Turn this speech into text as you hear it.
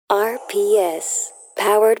RPS,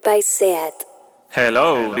 powered by SEAT.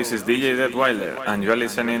 Hello, this is DJ Deadweiler, and you're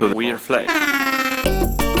listening to Weird Flex.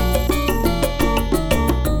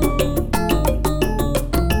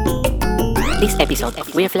 This episode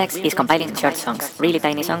of Weird Flex is compiling short songs, really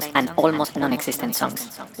tiny songs, and almost non-existent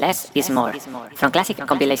songs. Less is more. From classic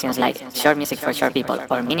compilations like Short Music for Short People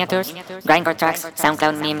or Miniatures, grindcore tracks,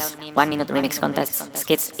 SoundCloud memes, 1-minute remix contests,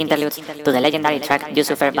 skits, interludes, to the legendary track You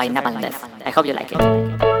Suffer by Napalm Death. I hope you like it.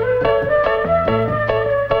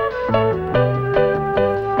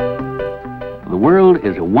 The world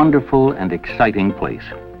is a wonderful and exciting place.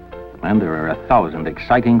 And there are 1,000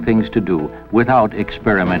 exciting things to do without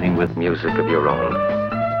experimenting with music of your own.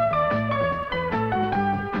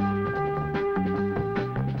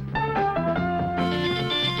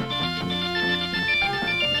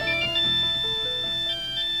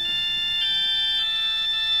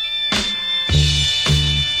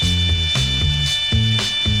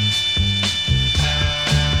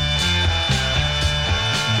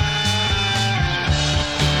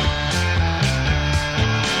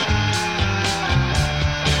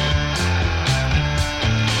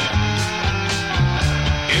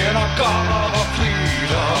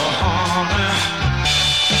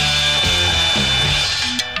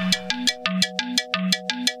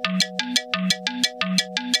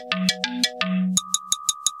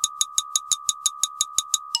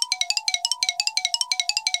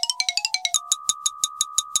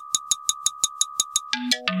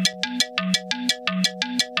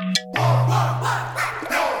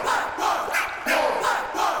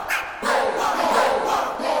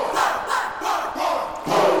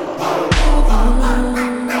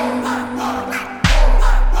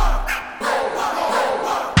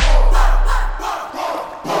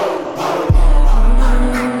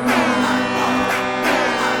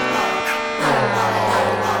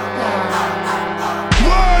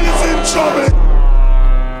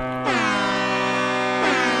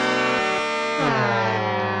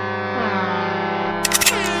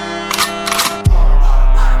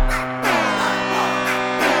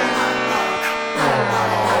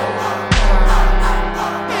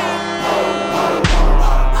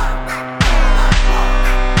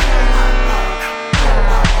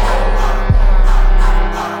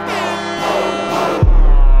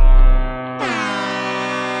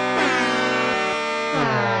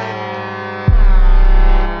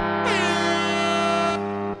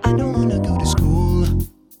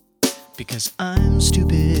 Because I'm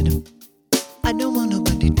stupid. I don't want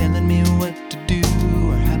nobody telling me what to do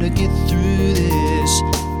or how to get through this.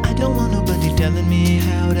 I don't want nobody telling me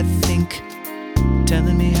how to think,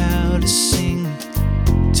 telling me how to sing,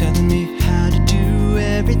 telling me how to do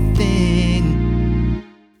everything.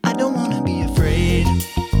 I don't want to be afraid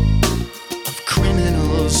of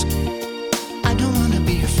criminals. I don't want to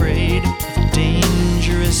be afraid of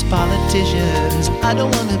dangerous politicians. I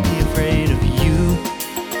don't want to be afraid of you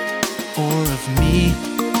or of me,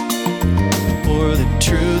 or the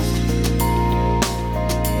truth.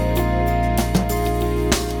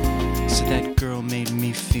 So that girl made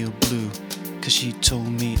me feel blue, 'cause she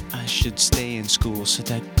told me I should stay in school. So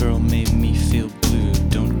that girl made me feel blue,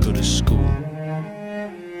 don't go to school.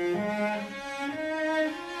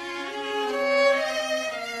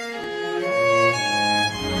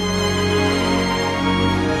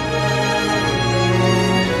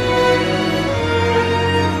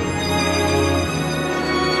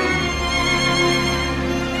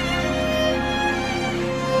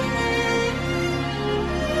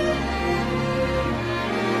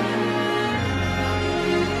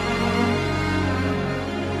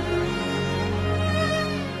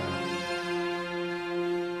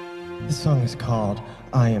 This song is called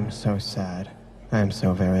I Am So Sad. I am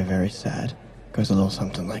so very, very sad. Goes a little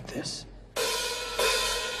something like this.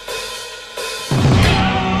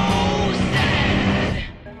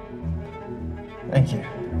 Thank you.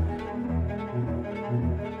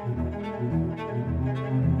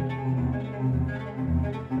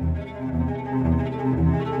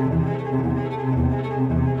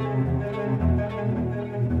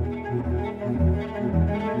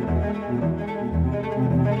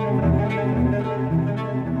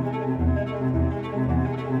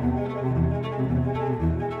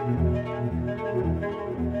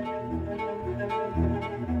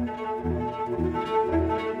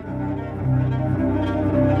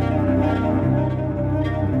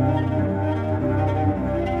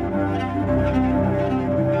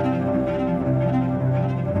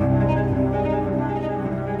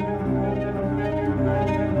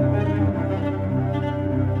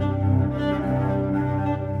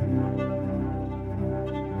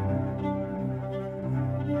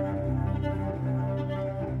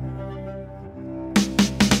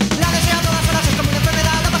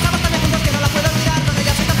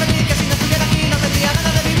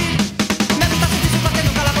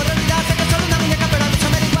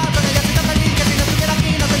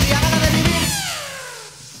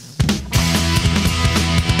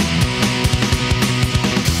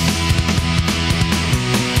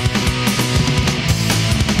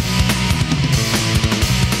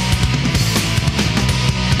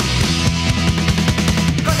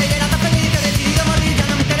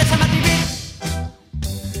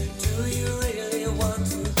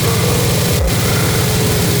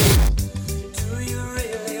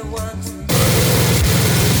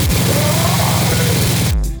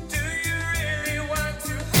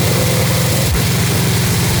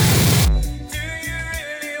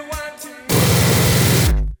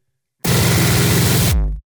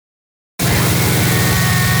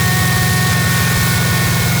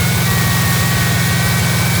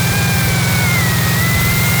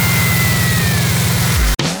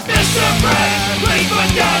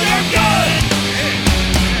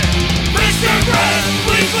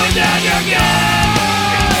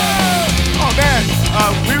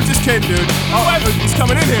 kid, dude. Oh, he's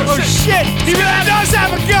coming in here. Oh, shit! He really does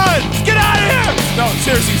have a gun! Get out of here! No,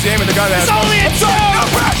 seriously, he's aiming the gun at us. It's only a joke! No,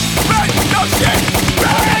 Brad! Brad! No shit!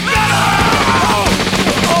 Brad! No!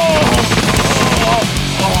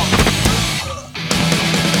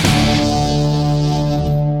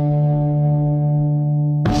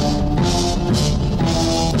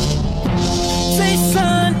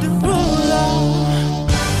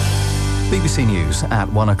 BBC News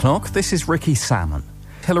at 1 o'clock. This is Ricky Salmon.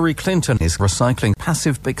 Hillary Clinton is recycling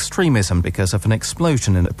passive extremism because of an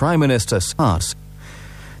explosion in the Prime Minister's house.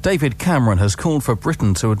 David Cameron has called for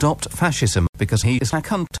Britain to adopt fascism because he is a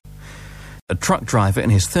cunt. A truck driver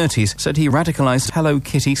in his 30s said he radicalised Hello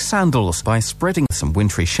Kitty sandals by spreading some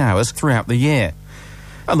wintry showers throughout the year.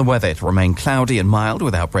 And the weather to remain cloudy and mild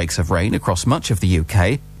with outbreaks of rain across much of the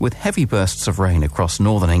UK, with heavy bursts of rain across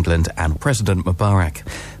northern England and President Mubarak.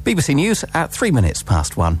 BBC News at 3 minutes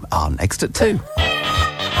past 1 are next at 2.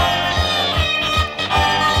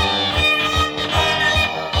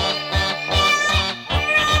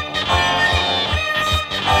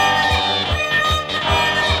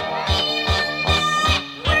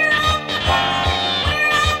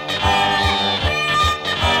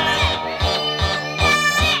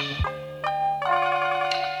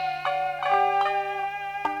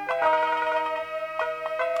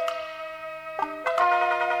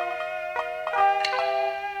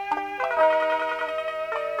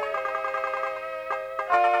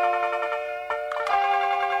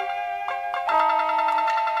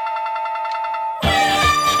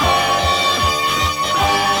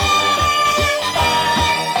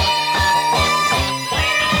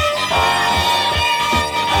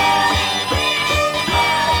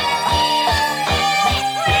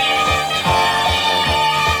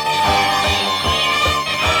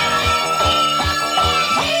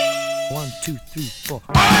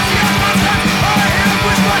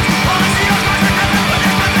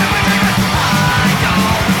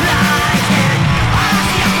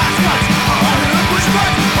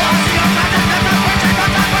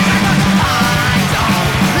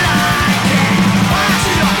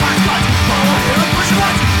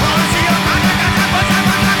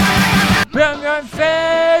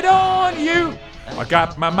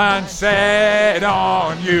 Got my mind set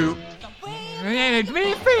on you. And it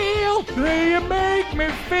me feel, you make me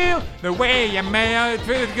feel the way you melt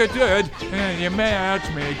good. And you melt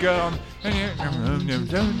me gone. And you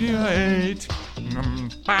don't do it.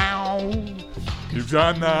 Cause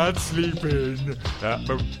I'm not sleeping. I'm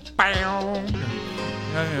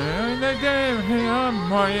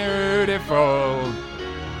beautiful.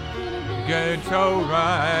 Good so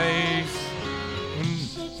nice.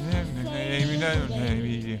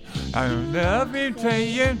 I love you till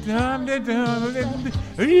you time to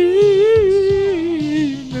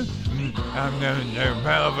I'm your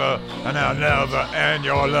lover, and I'll lover, and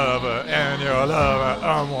your lover, and your lover.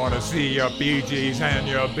 I wanna see your BGs and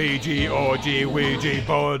your BG orgy Ouija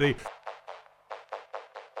body.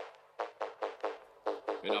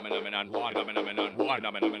 Phenomenon one. Phenomenon one.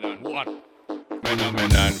 Phenomenon one.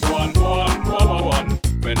 Phenomenon one.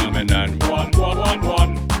 Phenomenon one. Phenomenon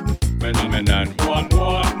one. Phenomenon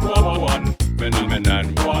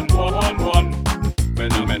one.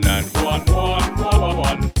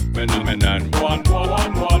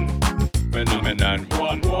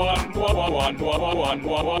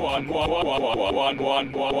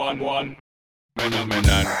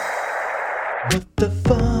 Phenomenon What the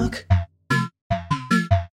fuck?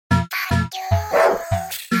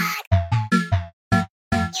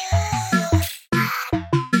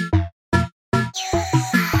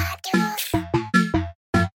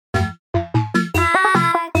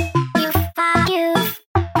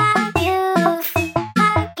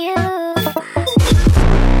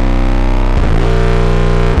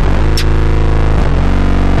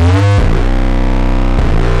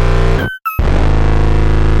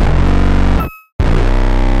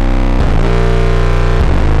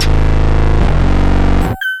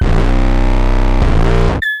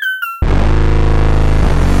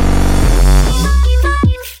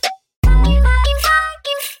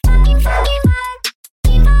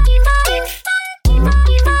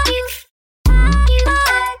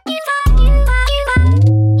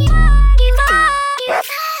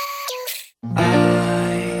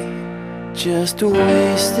 Just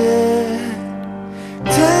wasted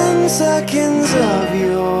 10 seconds of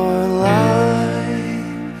your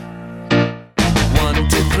life. 1,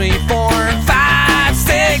 2, 3, 4, 5,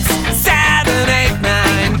 6, 7, 8,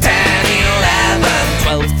 9, 10, 11,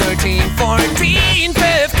 12, 13, 14,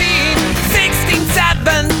 15, 16,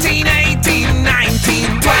 17, 18,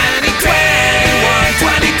 19, 20, 21,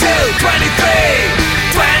 22, 23,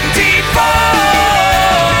 24.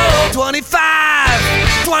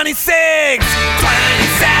 26, 27,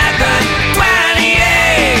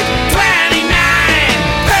 28, 29,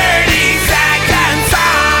 30 seconds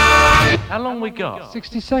song. How long we got?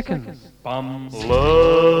 60 seconds. Bum.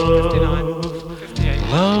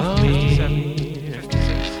 Love me.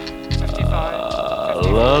 56,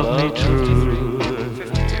 55, love me true.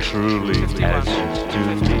 Truly as you do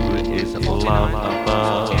is love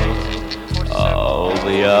above all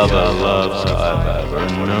the other loves I've ever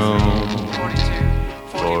known.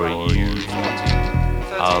 For you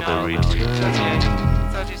are the returning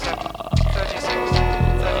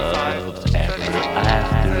loves ever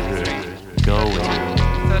after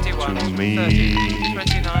going to me.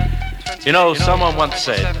 You know, someone once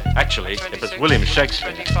said, actually, it was William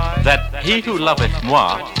Shakespeare, that he who loveth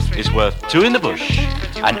moi is worth two in the bush.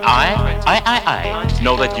 And I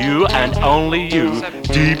know that you and only you,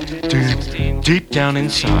 deep down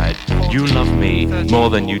inside, you love me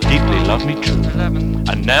more than you deeply love me true.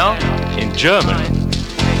 And now, in German,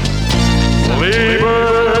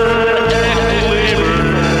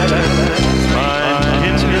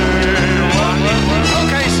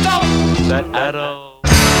 Okay, stop! That adult.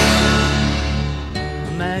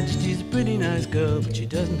 Her Majesty's a pretty nice girl, but she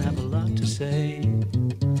doesn't have a lot to say.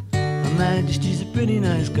 Her Majesty's a pretty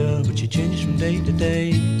nice girl, but she changes from day to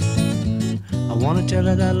day. I wanna tell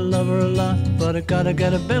her that I love her a lot, but I gotta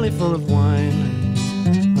get a belly full of wine.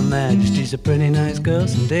 Her Majesty's a pretty nice girl,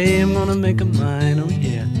 someday I'm gonna make her mine, oh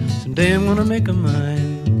yeah, someday I'm gonna make her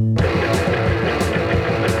mine.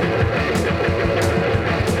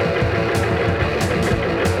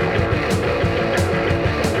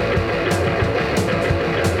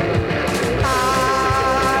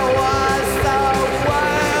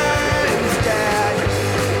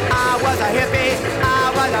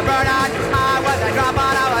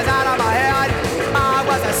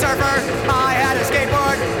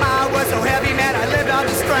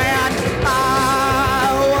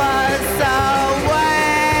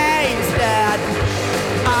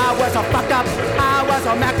 Fucked up, I was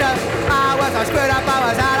so macked up, I was so screwed up, I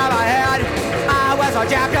was out of my head. I was so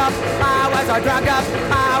jacked up, I was so drugged up,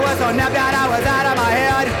 I was so napped out, I was out of my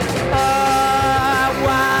head. I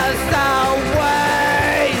was so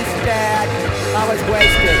wasted, I was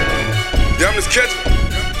wasted. Yeah, I'm just catching.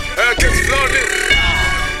 I catch it long then.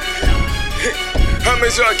 I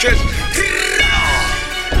make sure I catch it.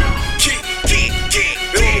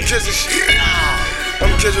 They wanna catch this shit.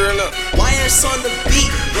 I'ma catch it right now. YS on the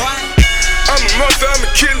beat, boy. I'm a monster, I'm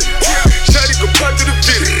a killer. Shotty go pop to the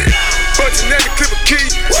village. Bunch of nanny clip a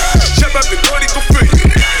key. Chop out the door, he go free.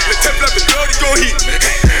 The tap out the door, he go heat.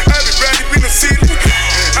 I be riding, we don't see it.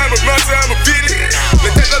 I'm a monster, I'm a villain.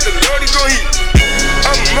 The tap out the door, he go heat.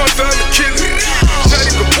 I'm a monster, I'm a killer.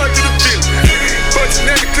 Shotty go pop to the village. Bunch of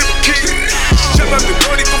nanny clip a key. Chop out the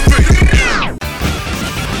door, he go free.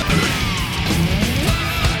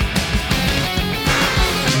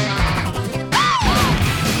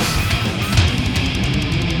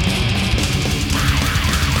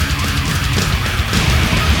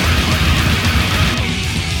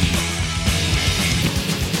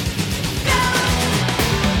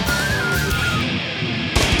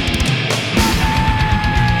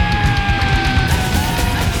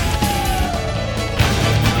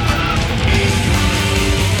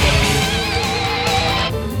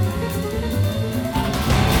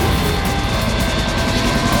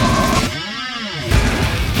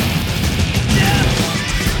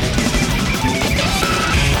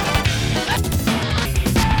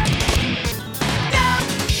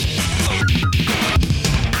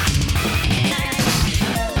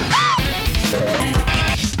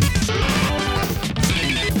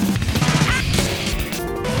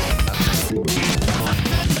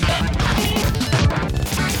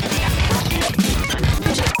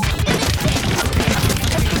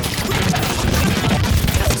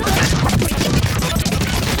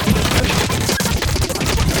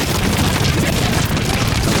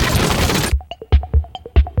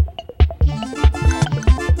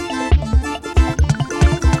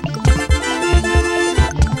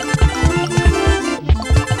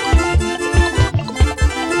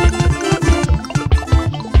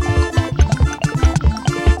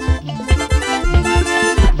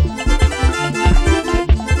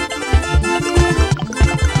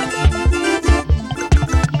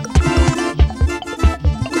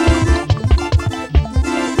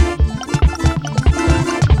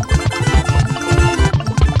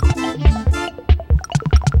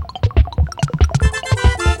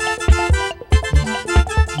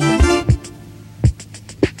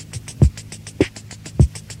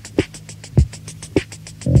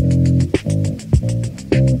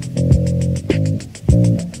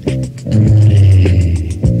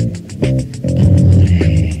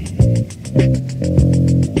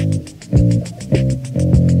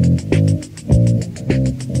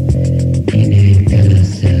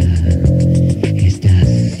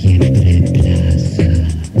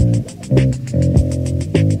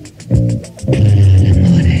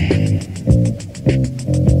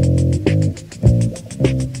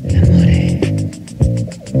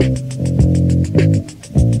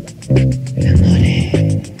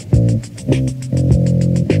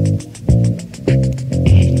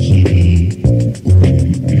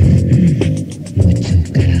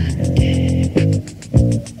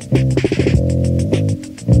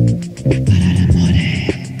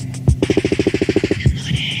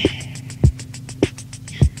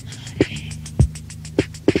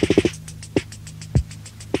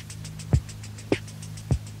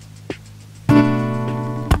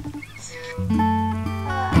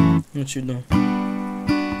 What you doing?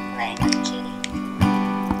 Laying on the kitty.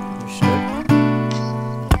 You sure? What are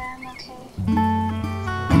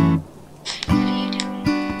you doing?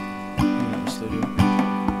 I'm in the studio.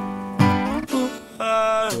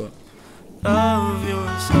 Love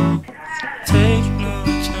yourself. Take no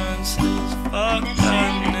chances. Fuck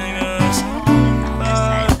that niggas.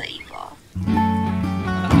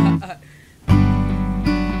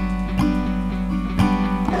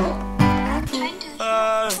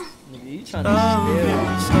 You trying to scare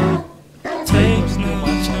me. Take no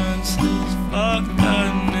chances. Fuck that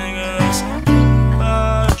niggas.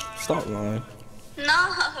 Stop lying. No.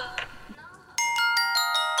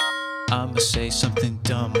 I'ma say something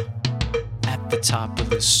dumb at the top of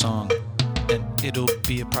this song, and it'll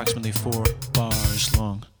be approximately 4 bars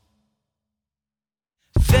long.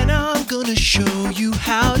 Then I'm gonna show you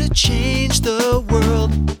how to change the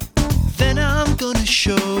world. Then I'm gonna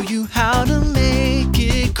show you how to make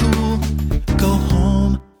it cool. Go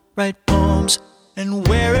home, write poems, and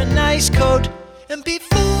wear a nice coat. And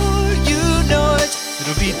before you know it,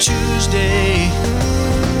 it'll be Tuesday.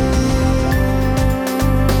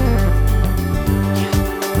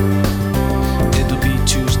 It'll be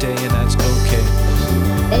Tuesday, and that's okay.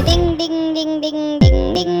 Ding ding ding ding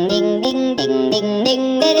ding ding ding ding ding ding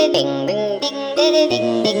ding ding ding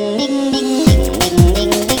ding ding ding ding ding.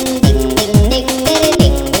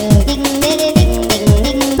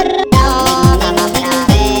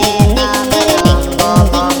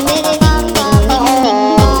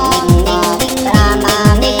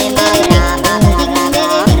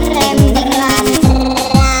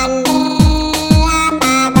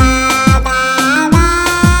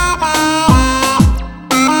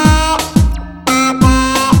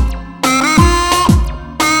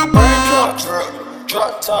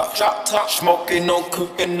 Drop top, smoking on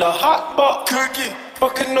cooking the hot pot, cooking,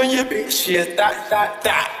 fucking on your bitch, yeah,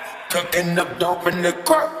 that, cooking up dope in the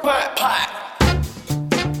crock pot.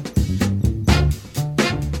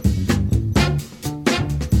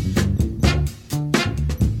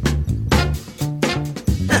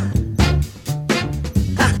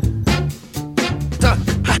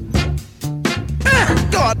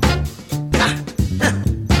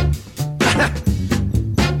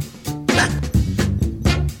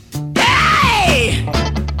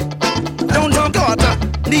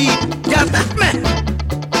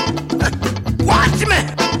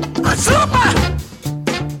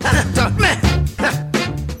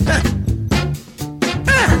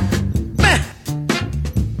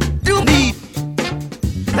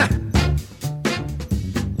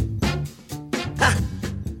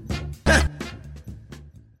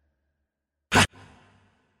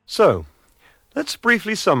 So, let's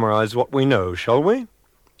briefly summarize what we know, shall we?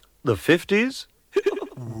 The 50s,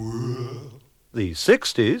 the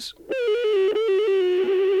 60s,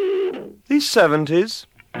 the 70s,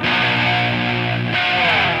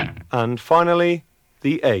 and finally,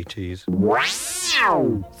 the 80s.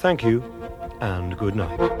 Thank you, and good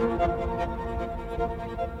night.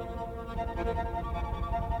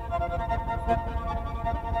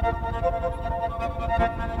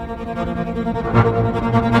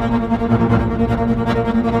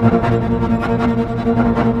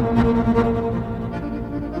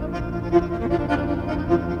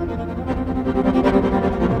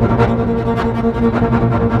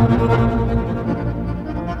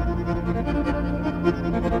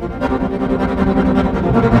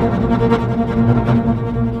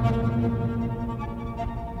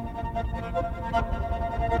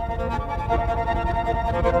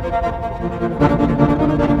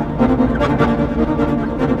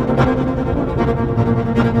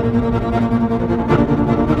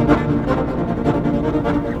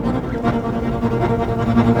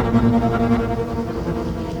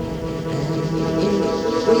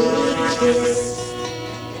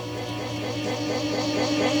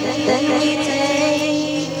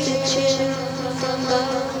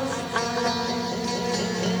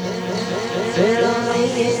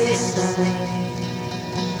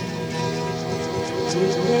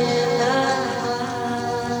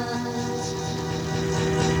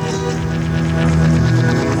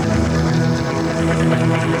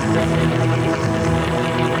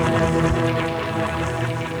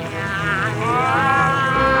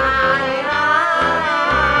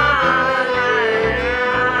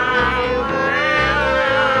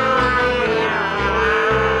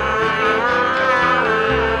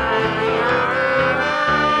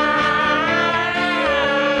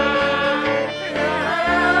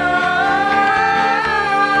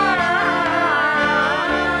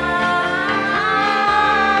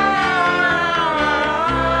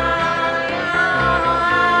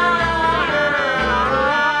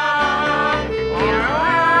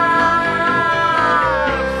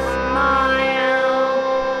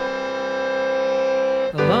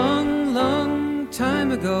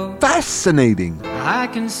 fascinating. I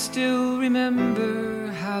can still remember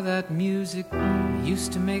how that music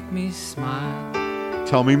used to make me smile.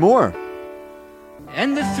 Tell me more.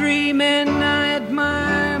 And the three men I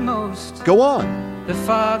admire most, Go on. the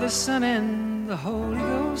Father, Son, and the Holy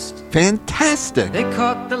Ghost. Fantastic. They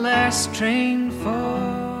caught the last train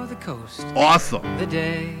for the coast. Awesome. The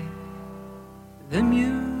day the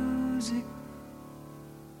music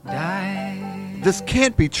died. This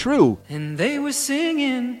can't be true. And they were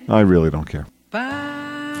singing, I really don't care.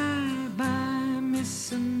 bye, bye,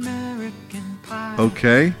 Miss American Pie.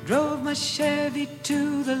 Okay. Drove my Chevy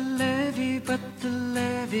to the levee, but the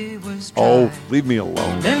levee was dry. Oh, leave me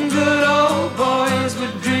alone. Them good old boys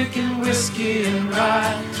were drinking whiskey and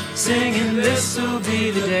rye, singing, this'll be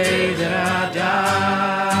the day that I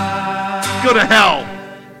die. Go to hell.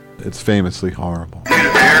 It's famously horrible.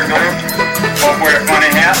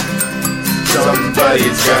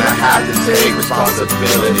 Somebody's gonna have to take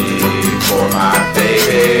responsibility for my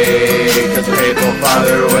baby, 'cause her hateful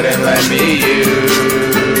father wouldn't let me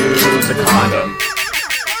use a condom.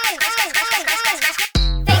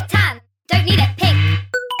 Fake tan, don't need it, pink.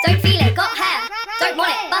 Don't feel it, got hair. Don't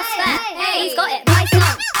want it, bust fair. Hey, he's got it, my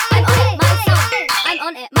song. I'm on it, my song. I'm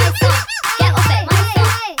on it, my song. Get off it, my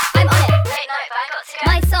song. I'm on it. Wait, no, but I got to go.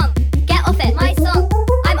 My song. Get off it, my song.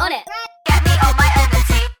 I'm on it. Get me on my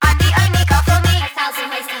enmity. I'm the only girl for me. 1,000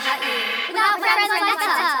 ways to hurt you. Without friends, I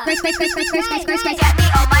matter. Get me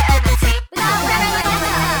on my enmity. Without friends, I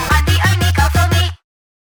matter. I'm the only girl for me.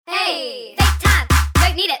 Hey, fake tan,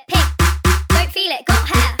 don't need it, pink. Don't feel it, got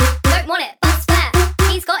hair. Don't want it, bust fair.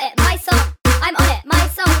 He's got it, my song. I'm on it, my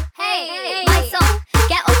song. Hey, my song.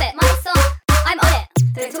 Get off it, my song. I'm on it.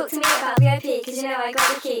 Don't talk to me about VIP, 'cause you know I got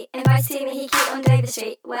the key. Invite to me, he keep on Dover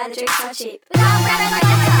Street, where the drinks are cheap. Without friends, I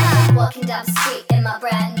matter. Walking down the street in my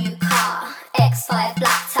brand new car. X5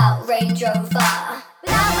 blacked out Range Rover.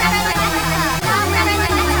 Without friends, I matter. Without friends, I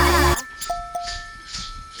matter.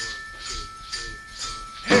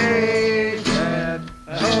 Hey Dad, I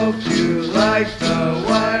hope you like the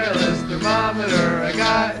wireless thermometer I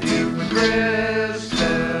got you for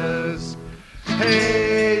Christmas.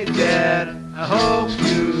 Hey Dad, I hope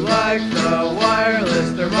you like the wireless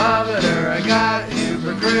thermometer I got you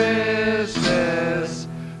for Christmas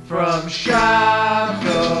from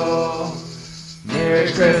Shopko.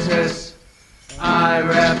 Merry Christmas, I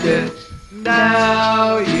wrapped it.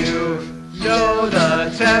 Now you know the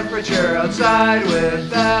temperature outside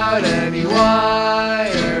without any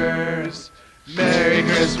wires. Merry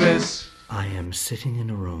Christmas. I am sitting in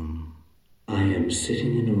a room. I am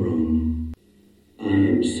sitting in a room. I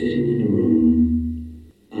am sitting in a room.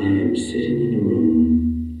 I am sitting in a room.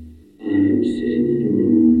 I am sitting in a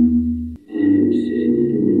room. I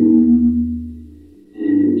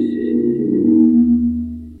am sitting in a room.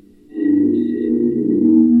 I am sitting in a room. I am sitting in a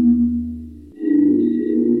room.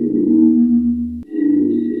 I am sitting in a room. I am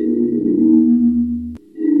sitting in a room.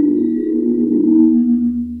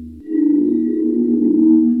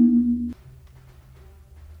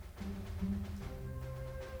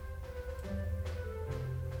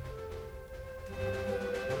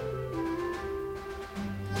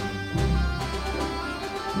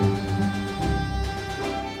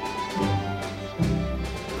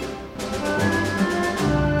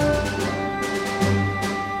 I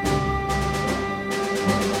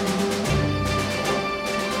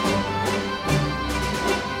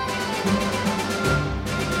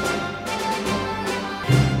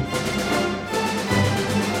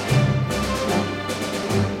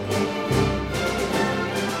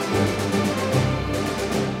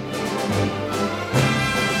am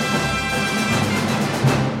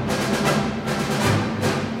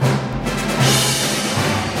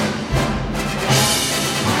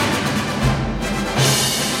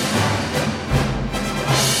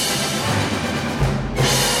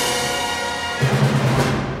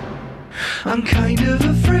I'm kind of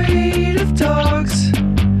afraid of dogs,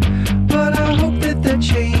 but I hope that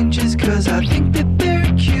changes, 'cause I think that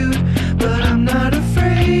they're cute. But I'm not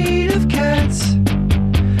afraid of cats,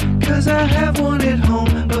 'cause I have one at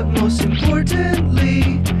home. But most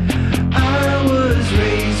importantly, I was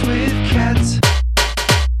raised with cats.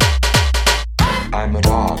 I'm a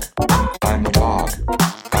dog. I'm a dog.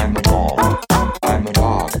 I'm a dog. I'm a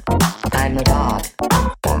dog. I'm a dog.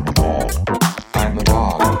 I'm a dog. I'm a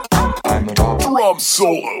dog. I'm a dog. Drum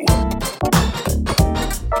solo.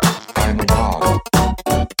 I'm a dog.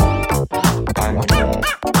 I'm a dog.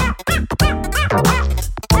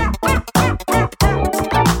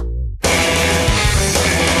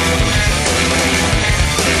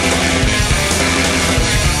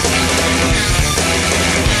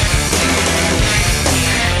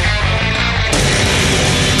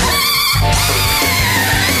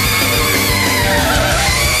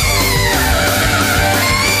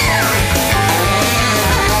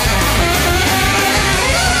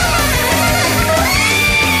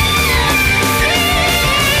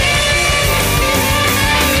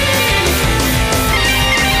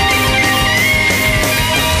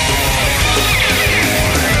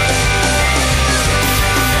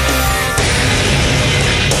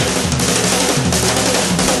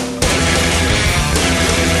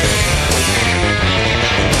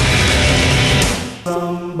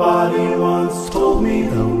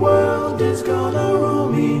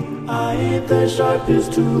 with the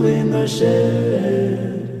sharpest tool in the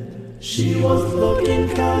shed. She was looking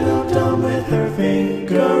kind of dumb with her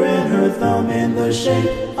finger and her thumb in the shape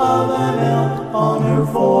of an L on her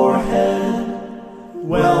forehead.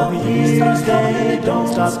 Well, the years they don't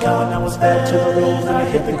stop counting. I was fed to the rules and I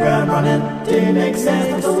hit the ground running. Didn't make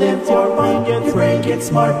sense to live for fun. Your brain gets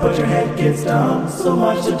smart, but your head gets dumb. So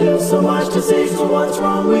much to do, so much to see. So what's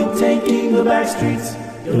wrong with taking the back streets?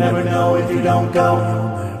 You'll never know if you don't go.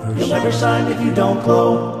 You'll never shine if you don't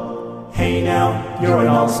glow. Hey now, you're an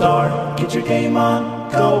all-star. Get your game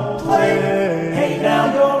on, go play. Hey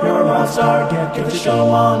now, you're a rock star. Get the show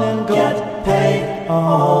on and get paid.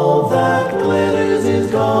 All that glitters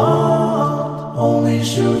is gone. Only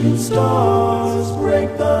shooting stars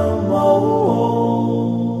break the mold.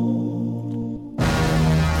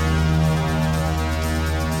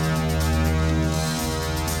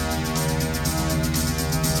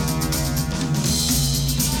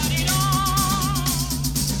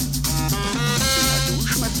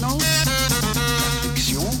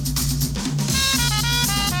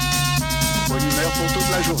 Bonne humeur pour toute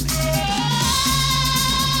la journée.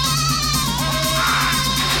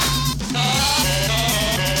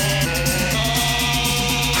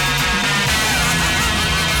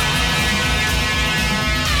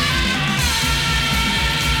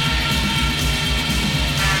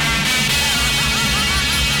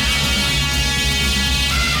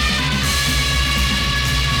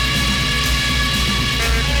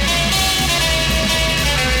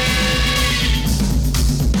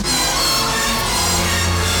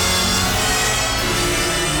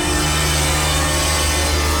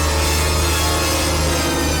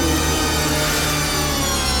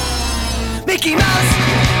 Mickey Mouse,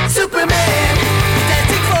 Superman,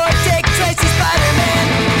 Fantastic Four, Dick Tracy, Spider-Man,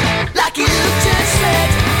 Lucky Luke, just Shred,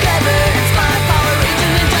 Clever and Smart, Power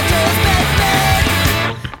Ranger, Ninja Turtles, Batman.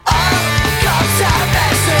 All cops are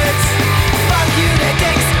bastards. Fuck you, their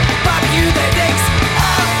dicks. Fuck you, their dicks.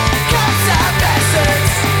 All cops are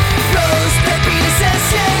bastards. Rose, the Peter says,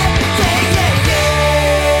 yeah, yeah, yeah, yeah.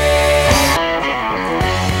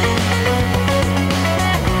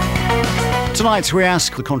 Tonight we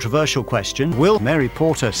ask the controversial question, will Mary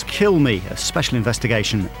Porter kill me? A special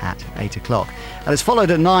investigation at 8 o'clock. And it's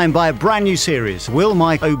followed at 9 by a brand new series, will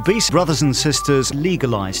my obese brothers and sisters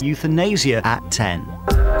legalise euthanasia at 10.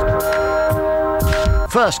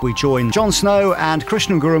 First we join Jon Snow and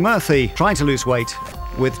Krishnan Gurumurthy trying to lose weight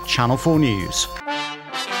with Channel 4 News.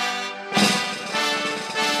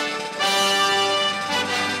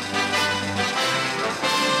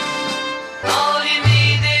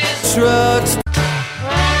 Drugs.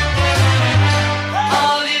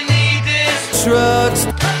 All you need is drugs.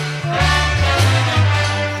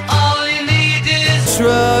 All you need is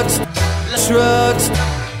drugs. Drugs.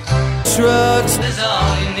 Drugs. That's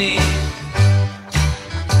all you need.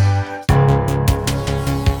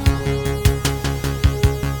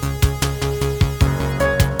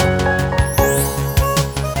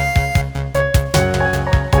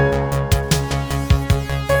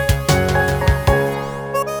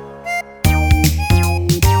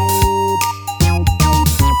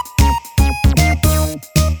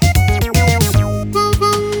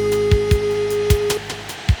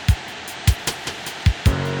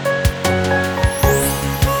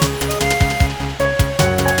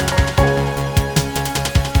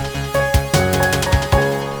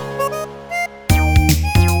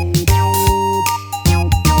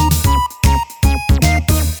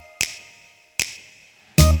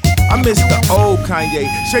 Kanye,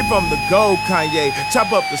 straight from the gold Kanye,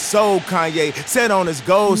 chop up the soul Kanye, set on his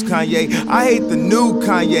goals Kanye. I hate the new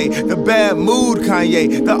Kanye, the bad mood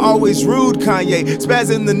Kanye, the always rude Kanye,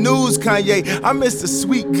 spaz in the news Kanye. I miss the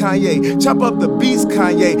sweet Kanye, chop up the beats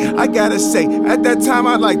Kanye. I gotta say, at that time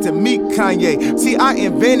I'd like to meet Kanye. See, I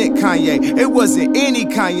invented Kanye, it wasn't any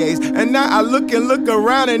Kanyes, and now I look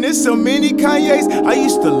around and there's so many Kanyes. I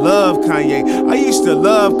used to love Kanye, I used to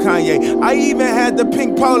love Kanye. I even had the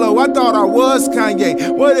pink polo, I thought I was Kanye.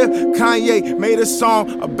 What if Kanye made a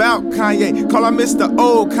song about Kanye? Call him Mr.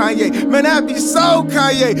 Old Kanye. Man, that'd be so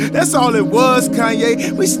Kanye. That's all it was,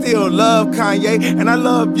 Kanye. We still love Kanye, and I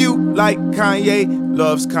love you like Kanye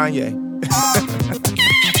loves Kanye.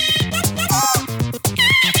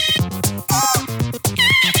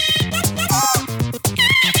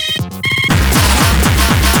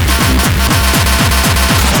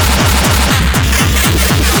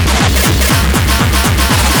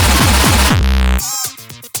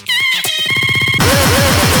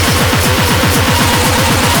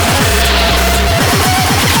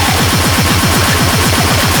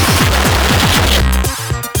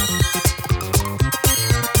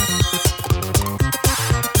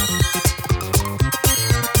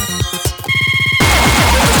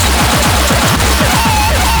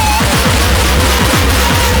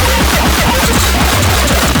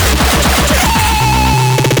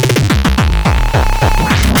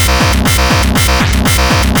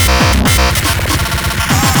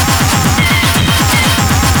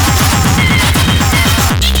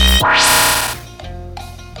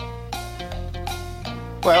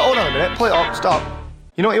 Stop.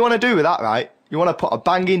 You know what you want to do with that, right? You want to put a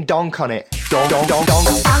banging donk on it. Donk, donk, donk, donk.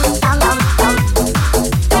 Donk,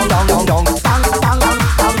 donk, donk, donk. Donk,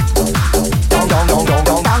 donk, donk, donk. Donk, donk, donk,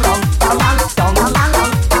 donk.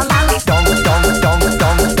 Donk, donk, donk,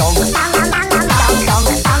 donk, donk.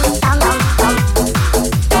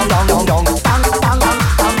 Donk, donk, donk, donk. Donk, donk, donk,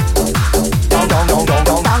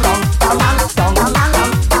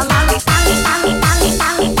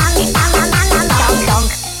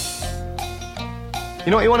 You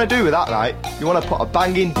know what you want to do with that, right? You want to put a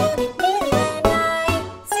banging...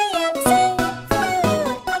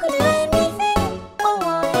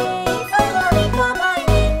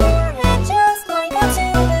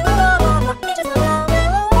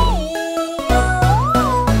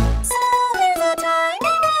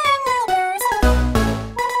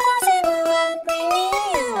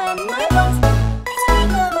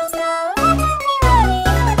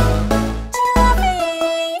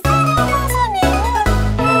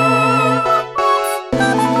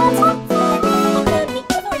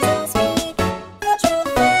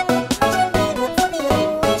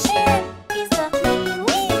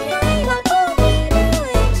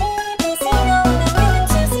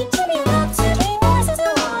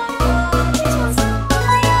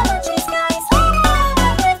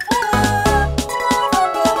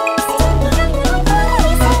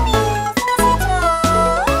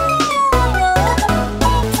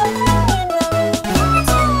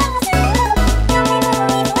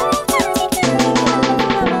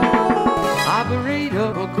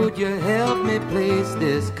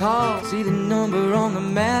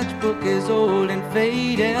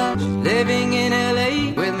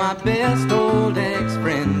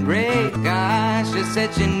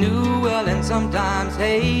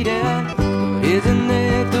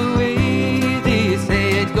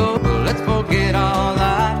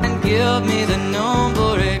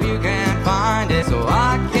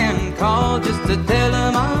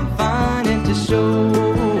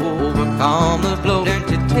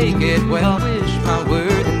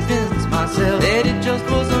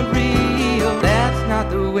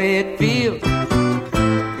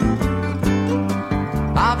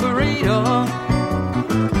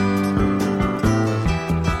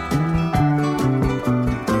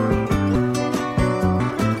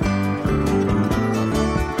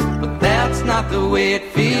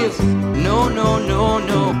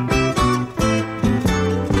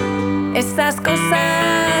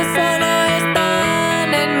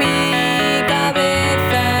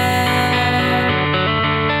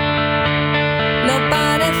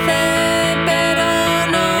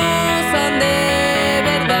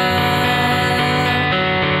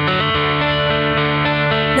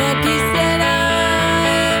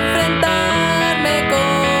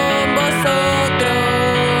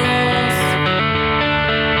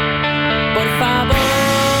 Por favor,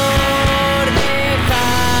 dejad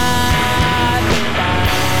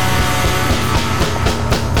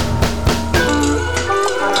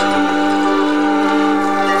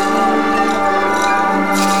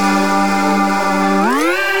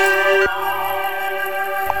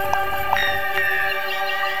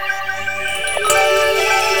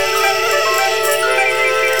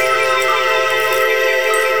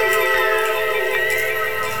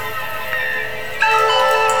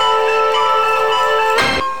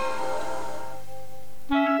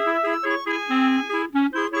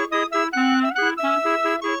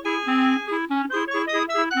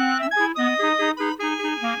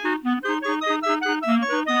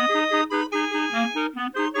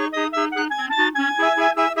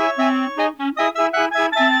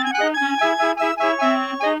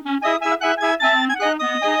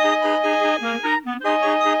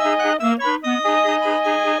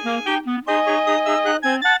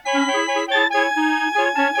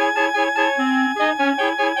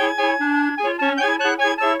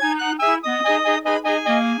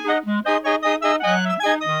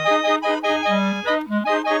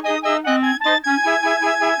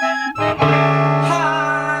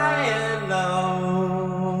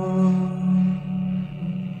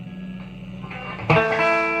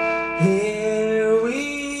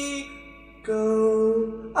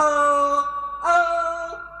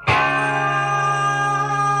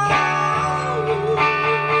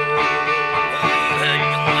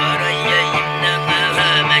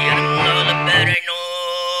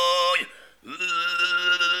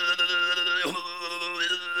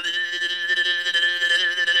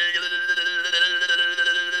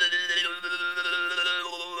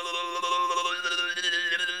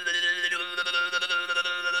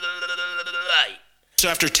So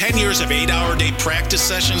after 10 years of 8-hour-a-day practice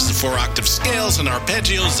sessions, the 4-octave scales and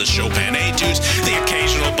arpeggios, the Chopin etudes, the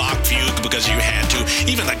occasional Bach fugue because you had to,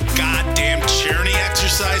 even the goddamn Czerny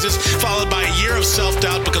exercises, followed by a year of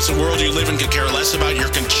self-doubt because the world you live in could care less about your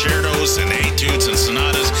concertos and etudes and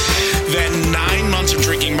sonatas, then 9 months of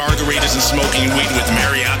drinking margaritas and smoking weed with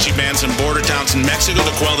mariachi bands in border towns in Mexico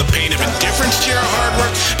to quell the pain of indifference to your hard work,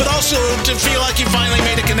 but also to feel like you finally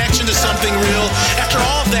made a connection to something real. After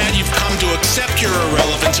all of that, you've come to accept your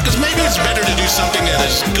irrelevance, because maybe it's better to do something that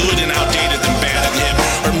is good and outdated than bad and hip,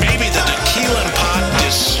 or maybe the tequila and pot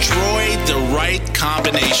destroyed the right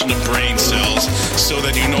combination of brain cells so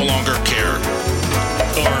that you no longer care,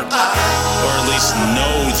 or at least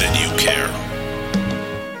know that you care.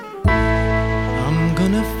 I'm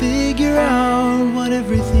gonna figure out what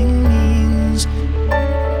everything means.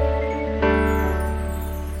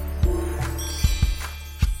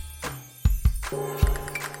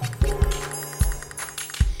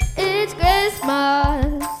 It's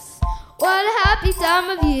Christmas, what a happy time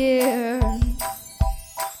of year.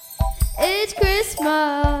 It's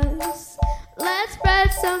Christmas, let's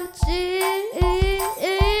spread some cheer.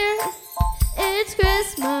 It's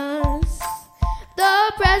Christmas,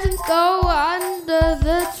 the presents go under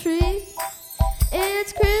the tree.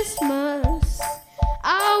 It's Christmas,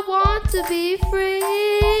 I want to be free.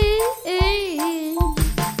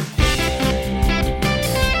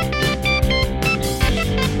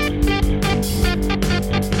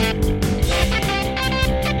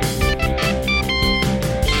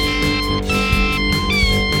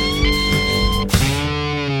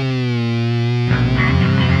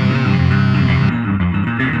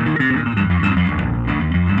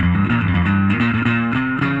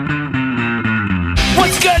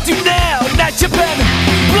 What's gonna do now? Not jumping,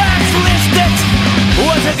 blacklisted.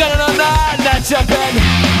 What's it gonna do now? Not jumping,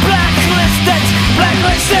 blacklisted,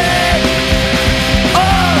 blacklisted.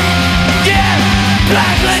 Oh yeah,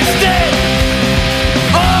 blacklisted.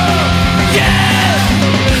 Oh yeah.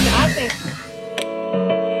 I think.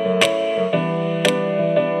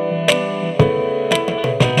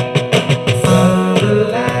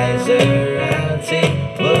 Fertilizer, I'll take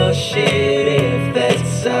bullshit if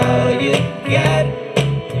that's all you got.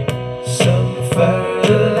 Some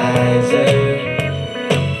fertilizer,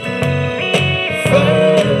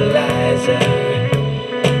 fertilizer.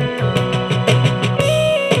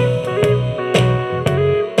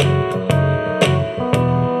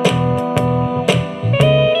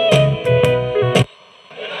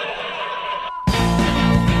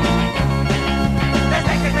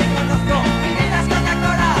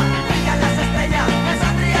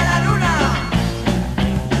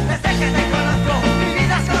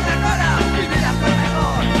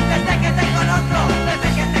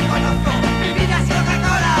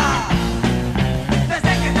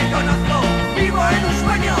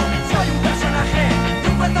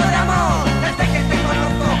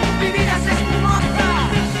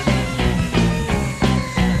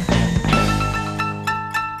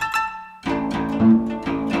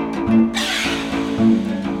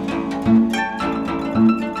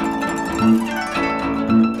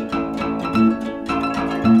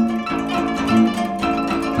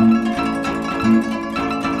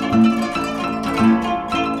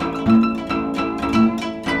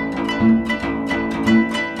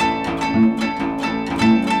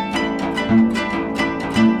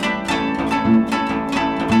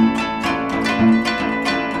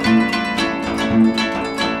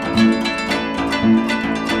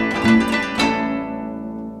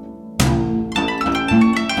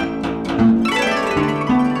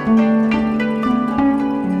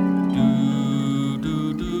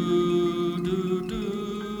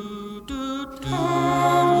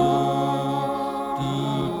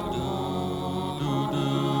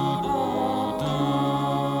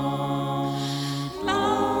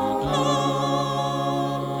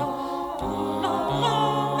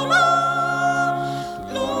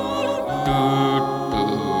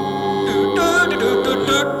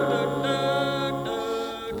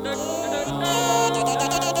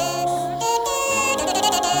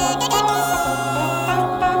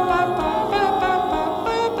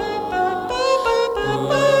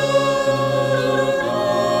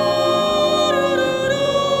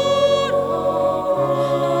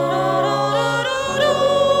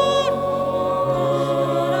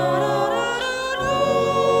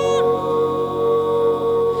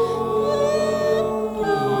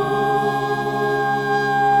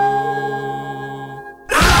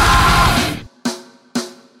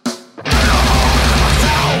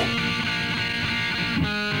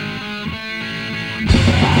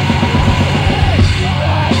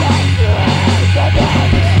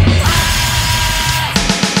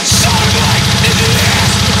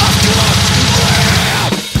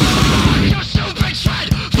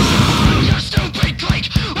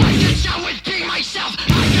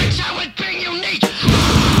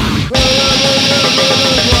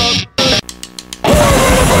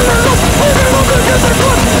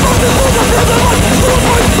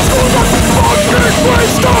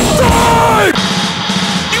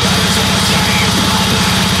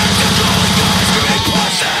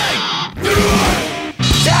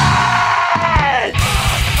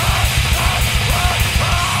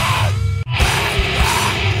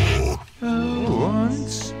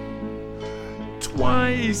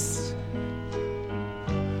 twice,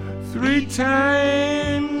 3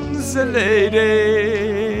 times a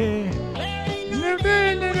lady.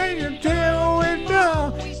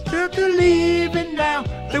 To believe in now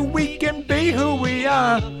that we can be who we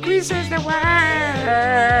are. Greece is the word.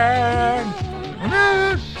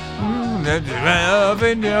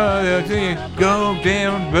 Go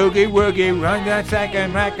down, boogie woogie, run that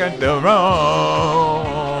second record the roll.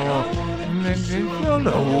 It's all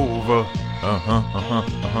over.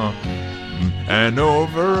 And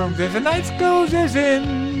over as the night goes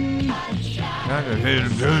in.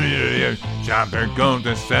 Jumping on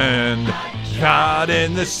the sand. Shot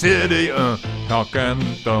in the city, talking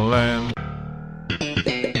the land.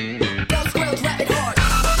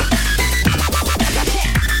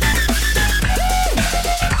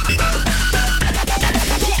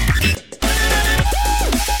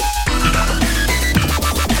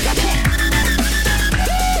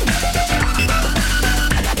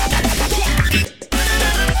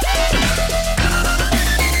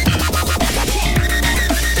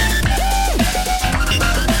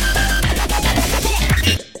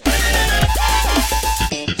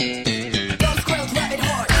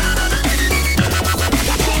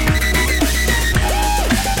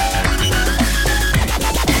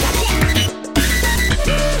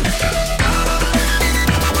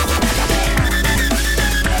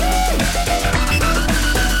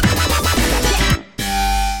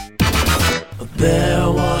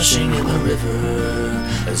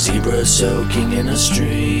 Soaking in a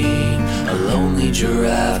stream, a lonely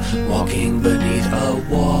giraffe walking beneath a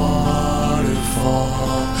waterfall.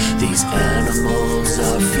 These animals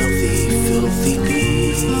are filthy, filthy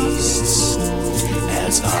beasts.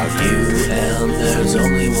 As our view, and there's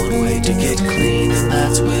only one way to get clean, and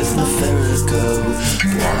that's with Neferico.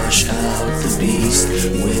 Wash out the beast with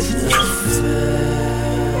Neferico.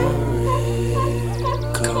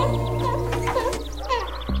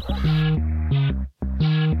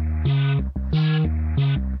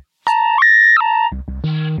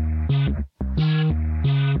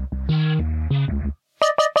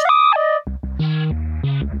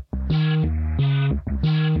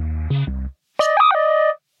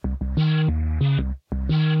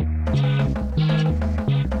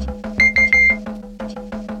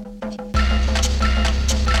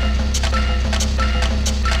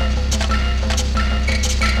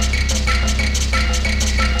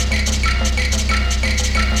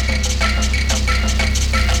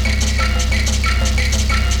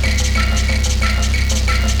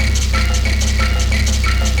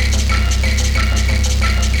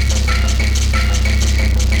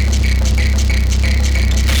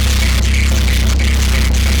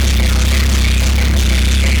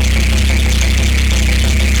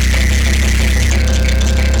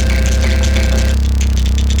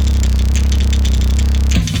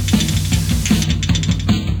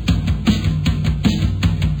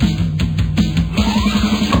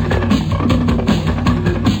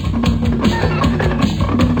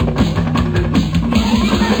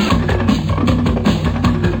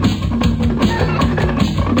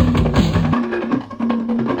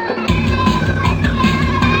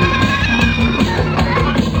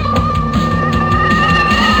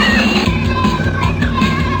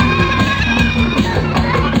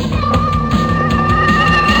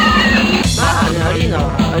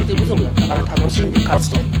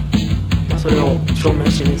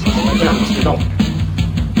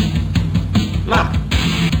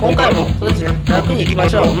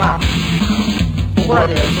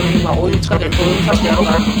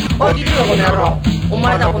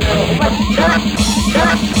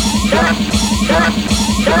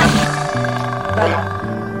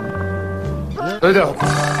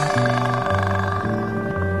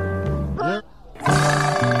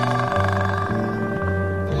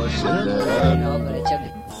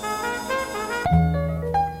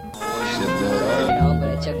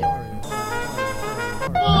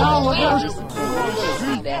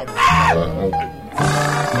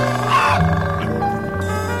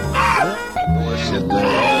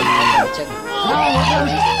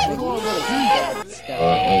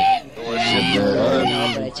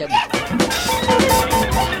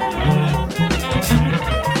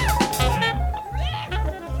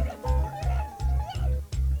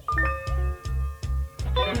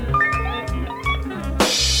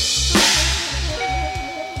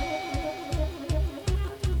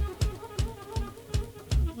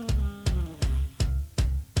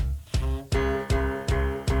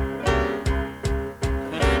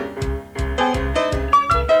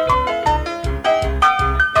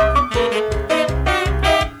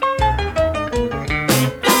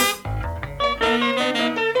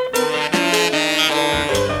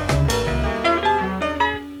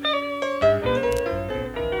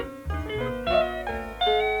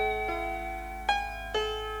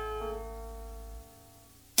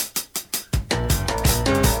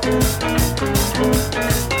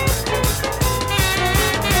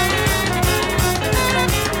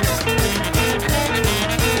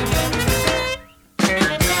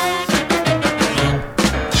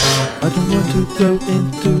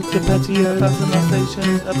 1,000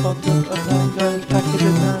 stations, a bottle of tango,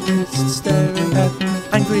 packages and is staring at me.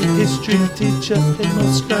 Angry history teacher in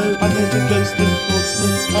Moscow, I met a ghost in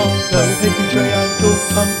Portsmouth, Argo. Hidden triangle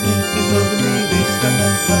company is over me, please come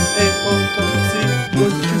and have a autopsy.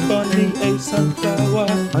 Won't you buy me a sunflower?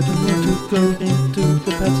 I don't want to go into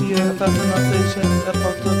the patio. 1,000 stations, a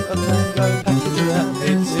bottle of tango, packages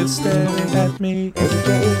and is staring at me.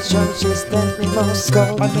 Education just in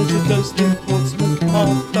Moscow, I met a ghost in Portsmouth,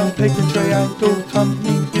 Argo. Hidden triangle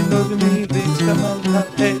company is over me, please come and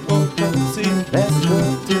have a autopsy. Let's go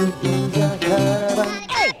to India Caravan.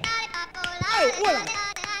 Hey, hold on.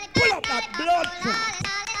 Pull up that blood clot.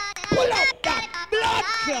 Pull up that blood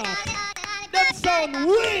clot. Them sound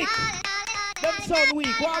weak.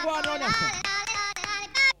 What going on there?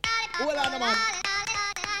 Hold on, man.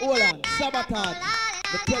 Hold on. Sabotage.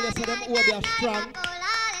 Me tell you, say them who be strong.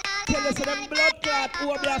 Tell you, say them blood clot who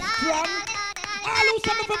be strong. All who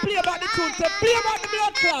some of them play about the tune, say play about the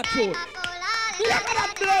blood clot tune. Look at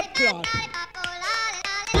that blood clot.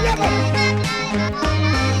 Look at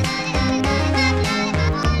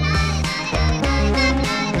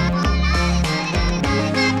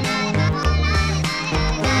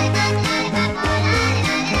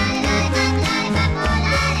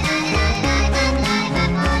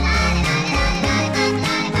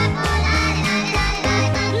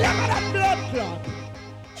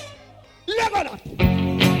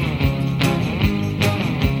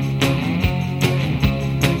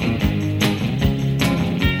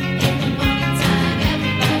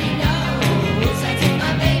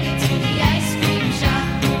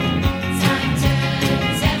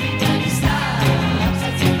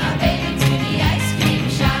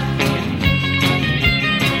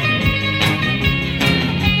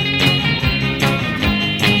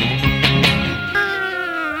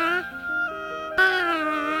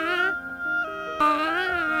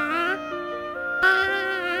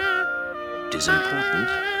is important.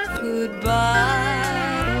 Goodbye.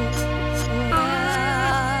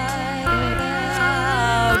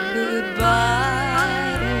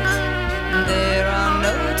 There are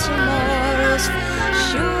no tomorrows.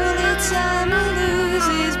 Surely time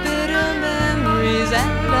loses bitter memories,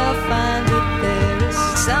 and I'll find that there is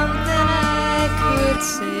something I could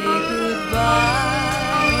say goodbye.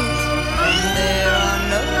 There are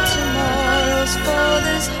no tomorrows for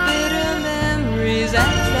this bitter memories,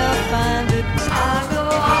 and I'll find that I'll go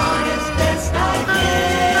on as best I can.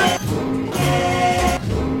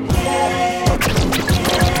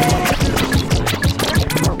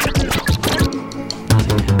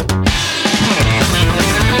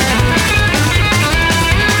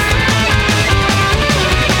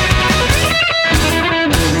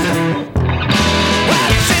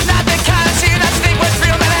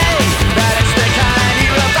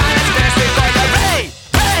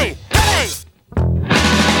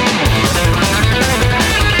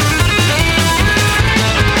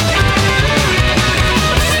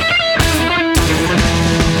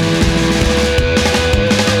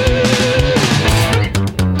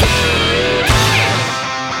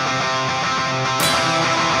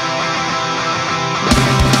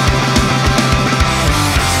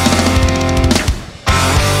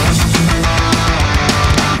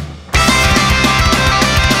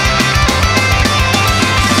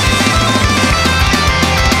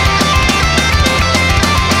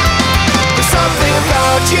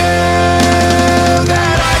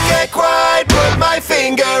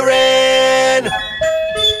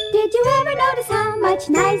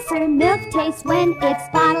 Nicer milk tastes when it's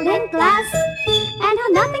bottled in glass, and how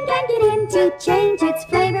nothing can get in to change its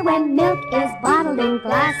flavor when milk is bottled in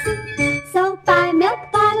glass. So buy milk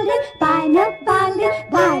bottled in, buy milk bottled in,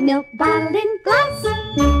 buy milk bottled in glass.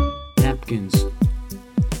 Napkins.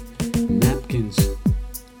 Napkins.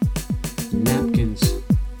 Napkins.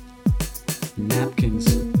 Napkins.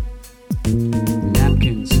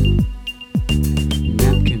 Napkins.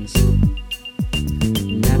 Napkins.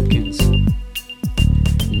 Napkins.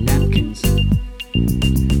 Napkins. Napkins.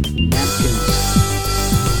 Napkins.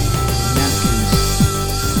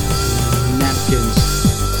 Napkins.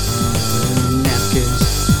 Napkins.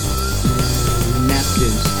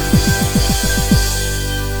 Napkins.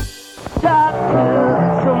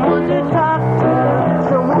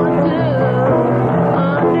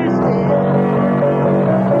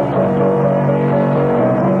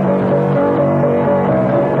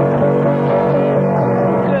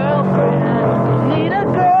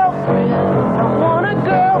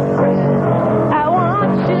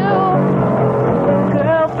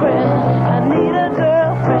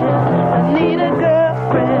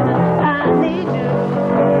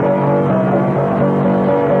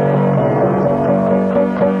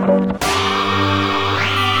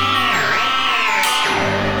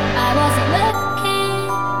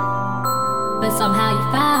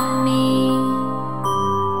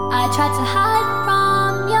 tried to hide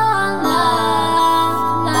from your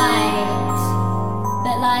love light,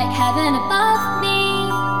 but like heaven above me,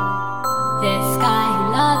 this sky